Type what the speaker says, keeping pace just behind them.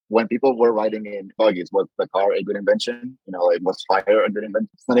when people were riding in buggies, was the car a good invention? Like, was fire a good invention?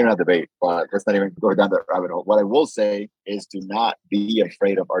 It's not even a debate, but let's not even go down that rabbit hole. What I will say is do not be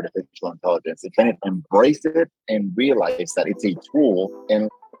afraid of artificial intelligence. If anything, embrace it and realize that it's a tool, and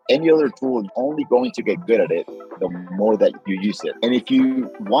any other tool is only going to get good at it the more that you use it. And if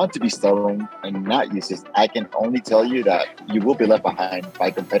you want to be stubborn and not use it, I can only tell you that you will be left behind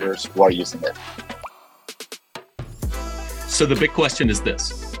by competitors who are using it. So the big question is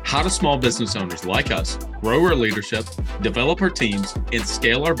this: how do small business owners like us grow our leadership, develop our teams, and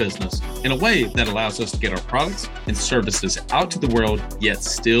scale our business in a way that allows us to get our products and services out to the world, yet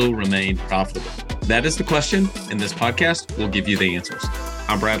still remain profitable? That is the question, and this podcast will give you the answers.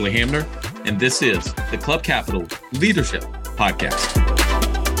 I'm Bradley Hamner, and this is the Club Capital Leadership Podcast.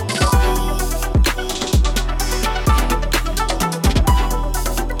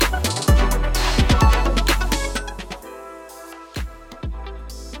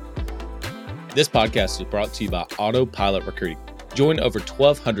 This podcast is brought to you by Autopilot Recruiting. Join over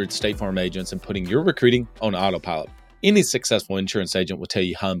 1,200 State Farm agents in putting your recruiting on autopilot. Any successful insurance agent will tell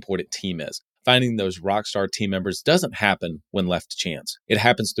you how important team is. Finding those rockstar team members doesn't happen when left to chance. It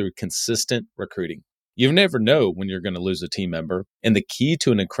happens through consistent recruiting. You never know when you're going to lose a team member, and the key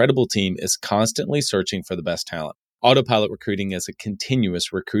to an incredible team is constantly searching for the best talent. Autopilot Recruiting is a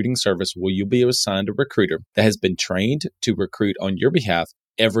continuous recruiting service where you'll be assigned a recruiter that has been trained to recruit on your behalf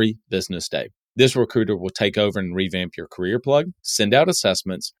every business day. This recruiter will take over and revamp your career plug, send out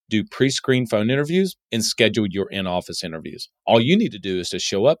assessments, do pre-screen phone interviews, and schedule your in-office interviews. All you need to do is to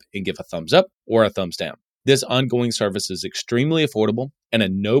show up and give a thumbs up or a thumbs down. This ongoing service is extremely affordable and a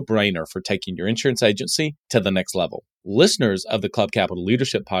no-brainer for taking your insurance agency to the next level. Listeners of the Club Capital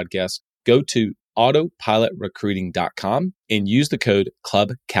Leadership Podcast, go to autopilotrecruiting.com and use the code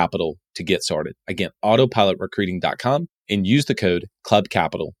CLUBCAPITAL to get started. Again, autopilotrecruiting.com and use the code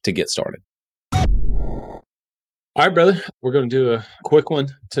CLUBCAPITAL to get started. All right, brother, we're going to do a quick one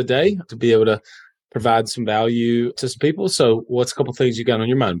today to be able to provide some value to some people. So what's a couple things you got on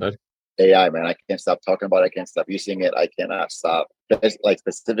your mind, bud? AI, man, I can't stop talking about it. I can't stop using it. I cannot stop.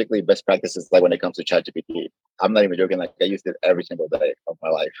 Specifically best practices, like when it comes to ChatGPT. I'm not even joking. Like, I use it every single day of my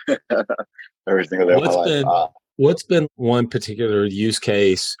life. Every single day of my life. What's been one particular use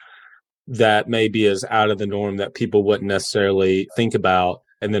case that maybe is out of the norm that people wouldn't necessarily think about?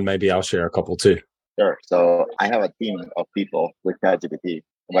 And then maybe I'll share a couple too. Sure. So I have a team of people with ChatGPT.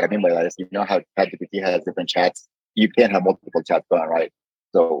 What I mean by that is, how ChatGPT has different chats? You can't have multiple chats going, right?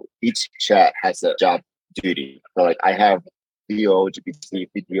 So each chat has a job duty. So like I have PO GPT,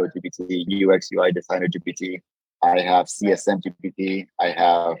 PTO GPT, UX UI designer GPT. I have CSM GPT. I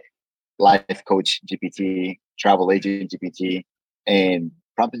have life coach GPT, travel agent GPT, and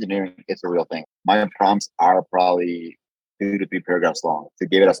prompt engineering is a real thing. My prompts are probably 2 to 3 paragraphs long to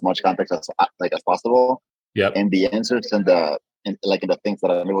give it as much context as possible. Yep. And the answers and the things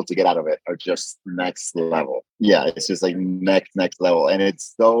that I'm able to get out of it are just next level. Yeah, it's just like next level. And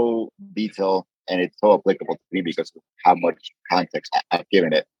it's so detailed and it's so applicable to me because of how much context I've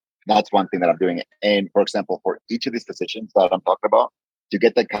given it. That's one thing that I'm doing. And for example, for each of these positions that I'm talking about, to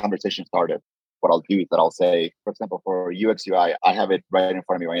get that conversation started, what I'll do is that I'll say, for example, for UX UI, I have it right in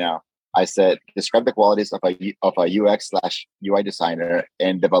front of me right now. I said, describe the qualities of a UX/UI designer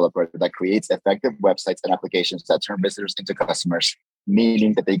and developer that creates effective websites and applications that turn visitors into customers,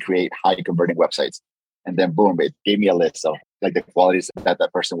 meaning that they create high converting websites. And then boom, it gave me a list of like the qualities that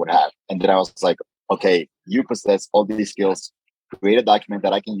person would have. And then I was like, okay, you possess all these skills. Create a document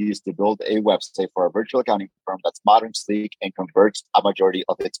that I can use to build a website for a virtual accounting firm that's modern, sleek, and converts a majority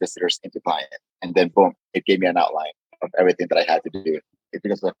of its visitors into clients. And then boom, it gave me an outline of everything that I had to do. It's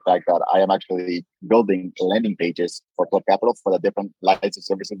because of the fact that I am actually building landing pages for Club Capital for the different lines of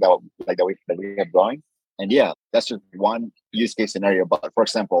services that we have going. And yeah, that's just one use case scenario. But for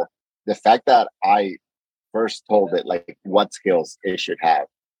example, the fact that I first told it like what skills it should have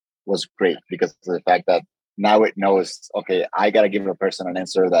was great because of the fact that now it knows, okay, I got to give a person an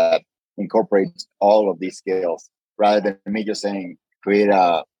answer that incorporates all of these skills rather than me just saying, create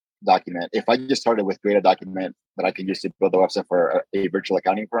a document. If I just started with create a document that I can use to build a website for a virtual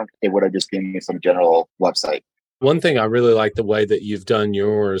accounting firm, it would have just given me some general website. One thing I really like the way that you've done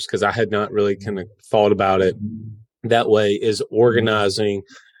yours, because I had not really kind of thought about it that way, is organizing.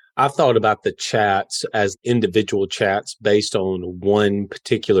 I've thought about the chats as individual chats based on one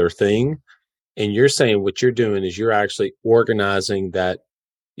particular thing. And you're saying what you're doing is you're actually organizing that.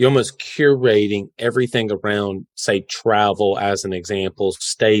 You're almost curating everything around, say, travel as an example,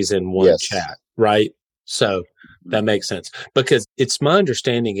 stays in one chat, right? So that makes sense, because it's my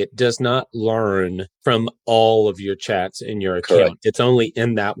understanding it does not learn from all of your chats in your account. Correct. It's only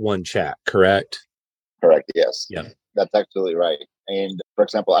in that one chat, correct? Correct. Yes. Yeah. That's absolutely right. And for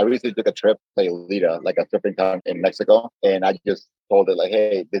example, I recently took a trip to Lita, like a tripping town in Mexico. And I just told it like,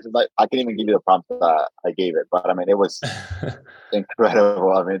 hey, this is like, I can't even give you the prompt that I gave it. But I mean, it was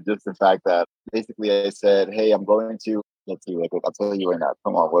incredible. I mean, just the fact that basically I said, hey, I'm going to, let's see, like, I'll tell you right now.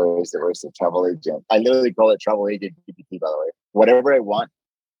 Come on, where's the travel agent? I literally call it travel agent GPT, by the way. Whatever I want.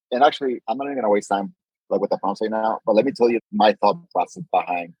 And actually, I'm not even going to waste time like with the prompts right now, but let me tell you my thought process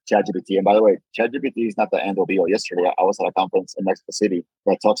behind ChatGPT. And by the way, ChatGPT is not the end all be all. Yesterday, I was at a conference in Mexico City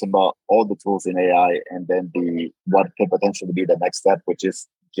that talks about all the tools in AI and then what could potentially be the next step, which is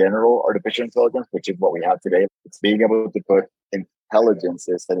general artificial intelligence, which is what we have today. It's being able to put intelligence,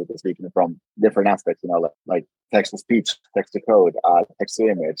 instead of speaking from different aspects, like text to speech, text to code, text to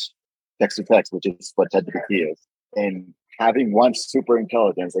image, text to text, which is what ChatGPT is. And having one super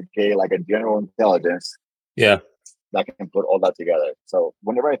intelligence, okay, like a general intelligence, that can put all that together. So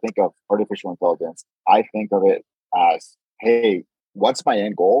whenever I think of artificial intelligence, I think of it as, hey, what's my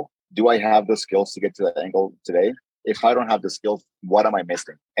end goal? Do I have the skills to get to that end goal today? If I don't have the skills, what am I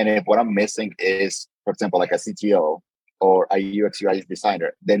missing? And if what I'm missing is, for example, like a CTO or a UX UI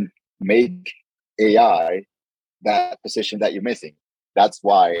designer, then make AI that position that you're missing. That's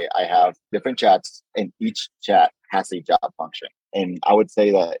why I have different chats, and each chat has a job function. And I would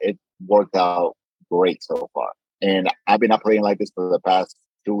say that it worked out great so far. And I've been operating like this for the past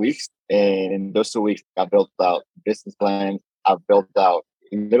 2 weeks. And in those 2 weeks, I built out business plans. I've built out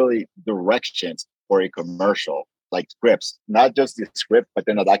literally directions for a commercial, like scripts, not just the script, but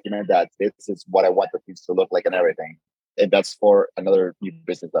then a document that this is what I want the piece to look like and everything. And that's for another new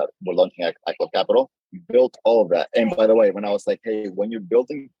business that we're launching at Club Capital. Built all of that. And by the way, when I was like, hey, when you're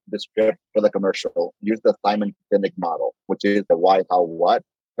building the script for the commercial, use the Simon Sinek model, which is the why, how, what.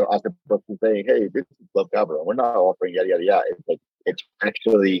 So as opposed to saying, hey, this is Club Capital, we're not offering yada, yada, yada. It's like, it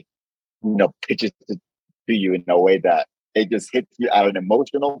actually, pitches to you in a way that it just hits you at an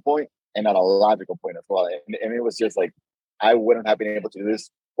emotional point and at a logical point as well. And it was just like, I wouldn't have been able to do this.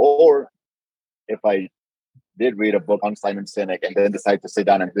 Or if I did read a book on Simon Sinek and then decide to sit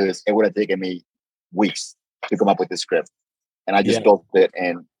down and do this, it would have taken me weeks to come up with this script. And I just built it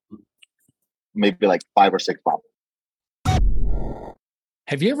in maybe like 5 or 6 months.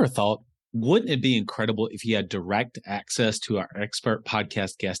 Have you ever thought, wouldn't it be incredible if you had direct access to our expert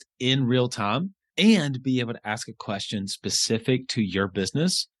podcast guest in real time and be able to ask a question specific to your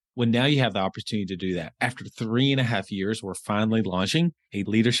business? Well, now you have the opportunity to do that. After 3.5 years, we're finally launching a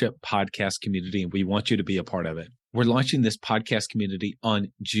leadership podcast community, and we want you to be a part of it. We're launching this podcast community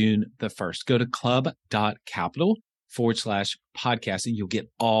on June the 1st. Go to club.capital/podcast, and you'll get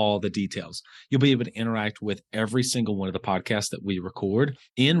all the details. You'll be able to interact with every single one of the podcasts that we record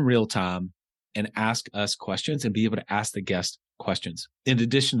in real time and ask us questions and be able to ask the guest questions. In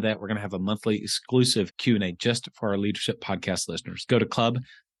addition to that, we're going to have a monthly exclusive Q&A just for our leadership podcast listeners. Go to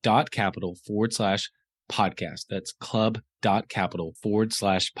club.capital/podcast. That's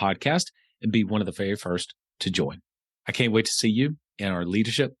club.capital/podcast and be one of the very first to join. I can't wait to see you in our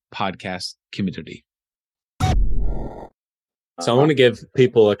leadership podcast community. So I want to give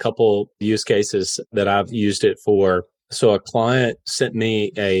people a couple use cases that I've used it for. So a client sent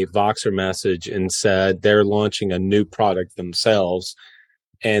me a Voxer message and said they're launching a new product themselves.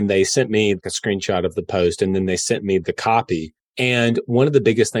 And they sent me a screenshot of the post, and then they sent me the copy. And one of the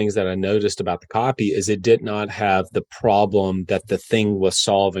biggest things that I noticed about the copy is it did not have the problem that the thing was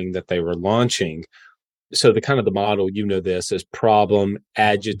solving that they were launching. So the model, this is problem,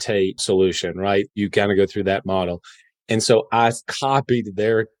 agitate, solution, right? You kind of go through that model. And so I copied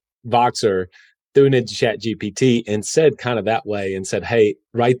their Voxer, threw it into ChatGPT and said kind of that way and said, hey,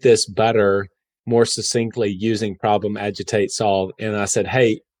 write this better, more succinctly using problem, agitate, solve. And I said,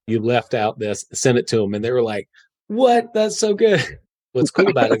 hey, you left out this, send it to them. And they were like, what? That's so good. What's cool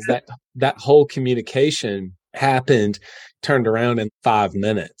about it is that whole communication turned around in 5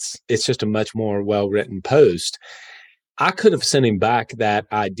 minutes. It's just a much more well-written post. I could have sent him back that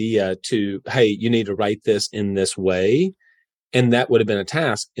idea to, hey, you need to write this in this way. And that would have been a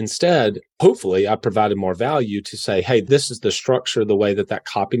task. Instead, hopefully, I provided more value to say, hey, this is the structure, the way that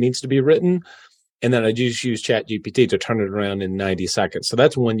copy needs to be written. And then I just use ChatGPT to turn it around in 90 seconds. So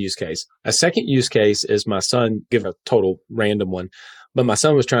that's one use case. A second use case is my son, give a total random one, but my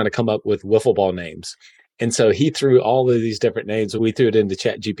son was trying to come up with wiffle ball names. And so he threw all of these different names. We threw it into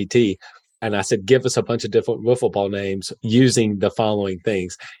ChatGPT. And I said, give us a bunch of different wiffle ball names using the following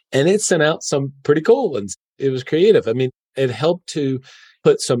things. And it sent out some pretty cool ones. It was creative. I mean, it helped to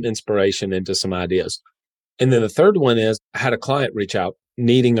put some inspiration into some ideas. And then the third one is I had a client reach out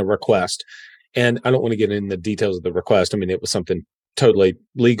needing a request. And I don't want to get in the details of the request. I mean, it was something totally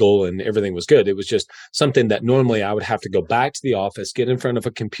legal and everything was good. It was just something that normally I would have to go back to the office, get in front of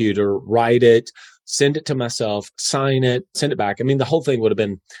a computer, write it, send it to myself, sign it, send it back. I mean, the whole thing would have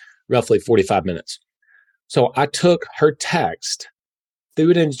been roughly 45 minutes. So I took her text,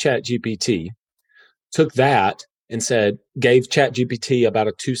 threw it into ChatGPT, took that and gave ChatGPT about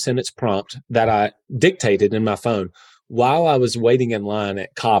a 2-sentence prompt that I dictated in my phone while I was waiting in line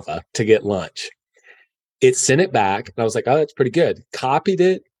at Kava to get lunch. It sent it back, and I was like, oh, that's pretty good. Copied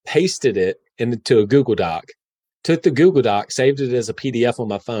it, pasted it into a Google Doc, took the Google Doc, saved it as a PDF on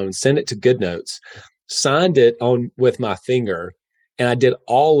my phone, sent it to GoodNotes, signed it on with my finger, and I did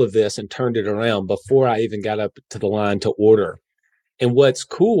all of this and turned it around before I even got up to the line to order. And what's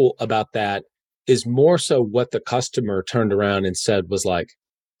cool about that is more so what the customer turned around and said was like,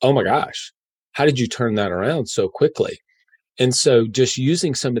 oh my gosh, how did you turn that around so quickly? And so just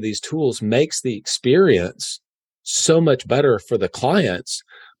using some of these tools makes the experience so much better for the clients,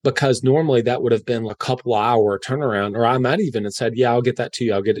 because normally that would have been a couple hour turnaround, or I might even have said, yeah, I'll get that to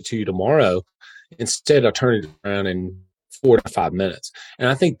you. I'll get it to you tomorrow. Instead, I turned it around in 4 to 5 minutes. And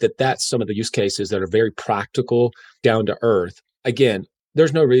I think that that's some of the use cases that are very practical, down to earth. Again,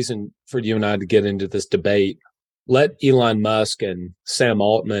 there's no reason for you and I to get into this debate. Let Elon Musk and Sam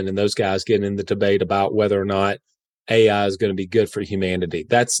Altman and those guys get in the debate about whether or not AI is going to be good for humanity.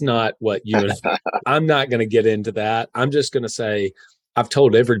 That's not what you and I'm not going to get into that. I'm just going to say, I've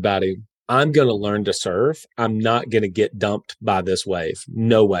told everybody, I'm going to learn to surf. I'm not going to get dumped by this wave.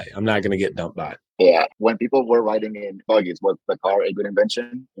 No way. I'm not going to get dumped by it. Yeah. When people were writing in buggies, was the car a good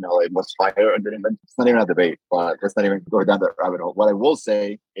invention? Like, was fire a good invention? It's not even a debate, but let's not even go down that rabbit hole. What I will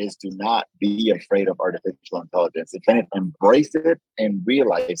say is, do not be afraid of artificial intelligence. If anything, embrace it and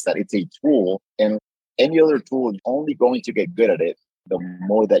realize that it's a tool, and any other tool is only going to get good at it the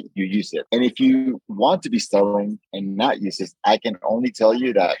more that you use it. And if you want to be stubborn and not use it, I can only tell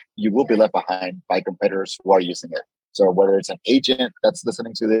you that you will be left behind by competitors who are using it. So whether it's an agent that's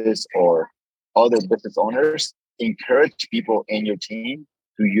listening to this or other business owners, encourage people in your team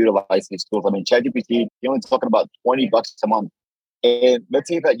to utilize these tools. I mean, ChatGPT, you're only talking about $20 a month. And let's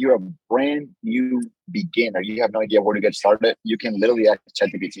say that you're a brand new beginner, you have no idea where to get started. You can literally ask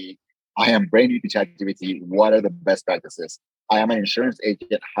ChatGPT, I am brand new to ChatGPT. What are the best practices? I am an insurance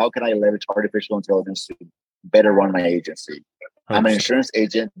agent. How can I leverage artificial intelligence to better run my agency? 100%. I'm an insurance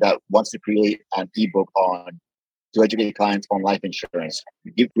agent that wants to create an ebook to educate clients on life insurance.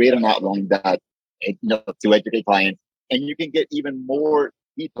 You create an outline that to educate clients, and you can get even more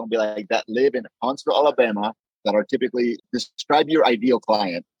people and be like that live in Huntsville, Alabama, that are typically describe your ideal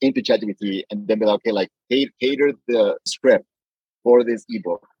client into ChatGPT, and then be like, okay, like cater the script for this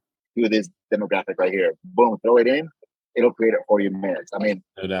ebook to this demographic right here. Boom, throw it in. It'll create it for you in minutes. I mean,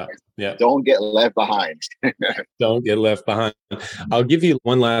 no doubt. Yeah. Don't get left behind. Don't get left behind. I'll give you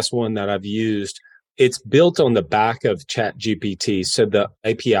one last one that I've used. It's built on the back of ChatGPT. So the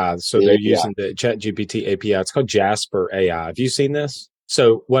API, they're using the ChatGPT API. It's called Jasper AI. Have you seen this?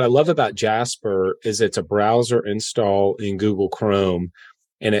 So what I love about Jasper is it's a browser install in Google Chrome,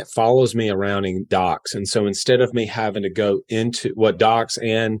 and it follows me around in Docs. And so instead of me having to go into Docs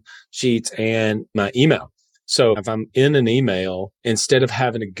and Sheets and my email. So if I'm in an email, instead of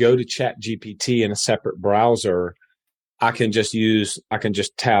having to go to ChatGPT in a separate browser, I can just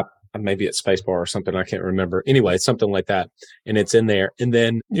tap, maybe it's spacebar or something. I can't remember. Anyway, it's something like that. And it's in there. And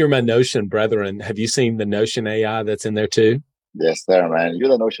then you're my Notion brethren. Have you seen the Notion AI that's in there too? Yes, sir, man. You're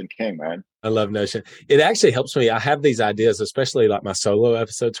the Notion king, man. I love Notion. It actually helps me. I have these ideas, especially like my solo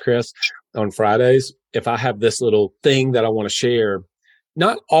episodes, Chris, on Fridays. If I have this little thing that I want to share,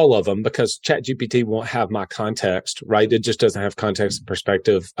 not all of them, because ChatGPT won't have my context, right? It just doesn't have context and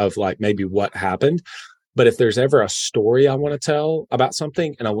perspective of like maybe what happened. But if there's ever a story I want to tell about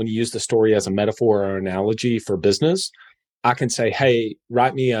something and I want to use the story as a metaphor or analogy for business, I can say, hey,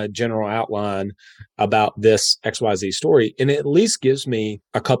 write me a general outline about this XYZ story. And it at least gives me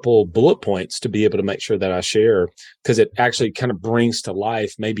a couple bullet points to be able to make sure that I share, because it actually kind of brings to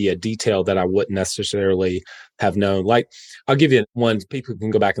life maybe a detail that I wouldn't necessarily have known. Like, I'll give you one, people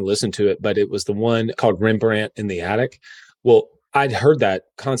can go back and listen to it, but it was the one called Rembrandt in the Attic. Well, I'd heard that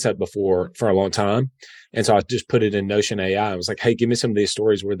concept before for a long time. And so I just put it in Notion AI. I was like, hey, give me some of these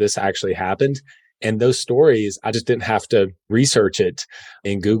stories where this actually happened. And those stories, I just didn't have to research it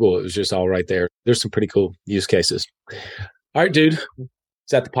in Google. It was just all right there. There's some pretty cool use cases. All right, dude. Is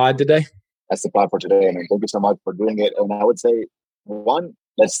that the pod today? That's the pod for today. And thank you so much for doing it. And I would say, one,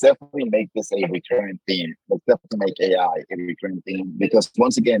 let's definitely make this a recurring theme. Let's definitely make AI a recurring theme because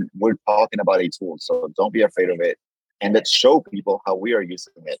once again, we're talking about a tool. So don't be afraid of it. And let's show people how we are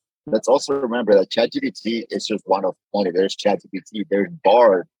using it. Let's also remember that ChatGPT is just one of many. There's ChatGPT, there's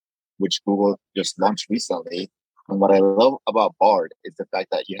Bard, which Google just launched recently. And what I love about Bard is the fact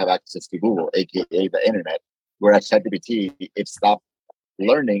that you have access to Google, aka the internet, whereas ChatGPT, it stopped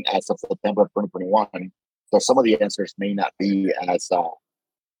learning as of September of 2021. So some of the answers may not be as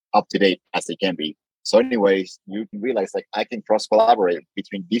up to date as they can be. So, anyways, you can realize like I can cross collaborate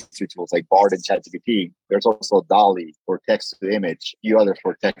between these two tools like Bard and ChatGPT. There's also Dolly for text to image, a few others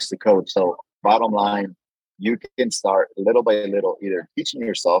for text to code. So, bottom line, you can start little by little either teaching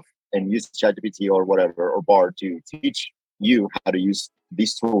yourself and use ChatGPT or whatever or Bard to teach you how to use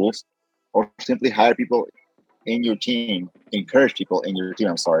these tools, or simply hire people in your team, encourage people in your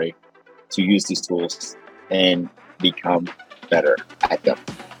team, to use these tools and become better at them.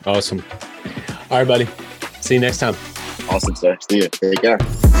 Awesome. All right, buddy. See you next time. Awesome, sir. See you. Take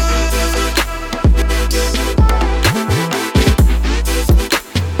care.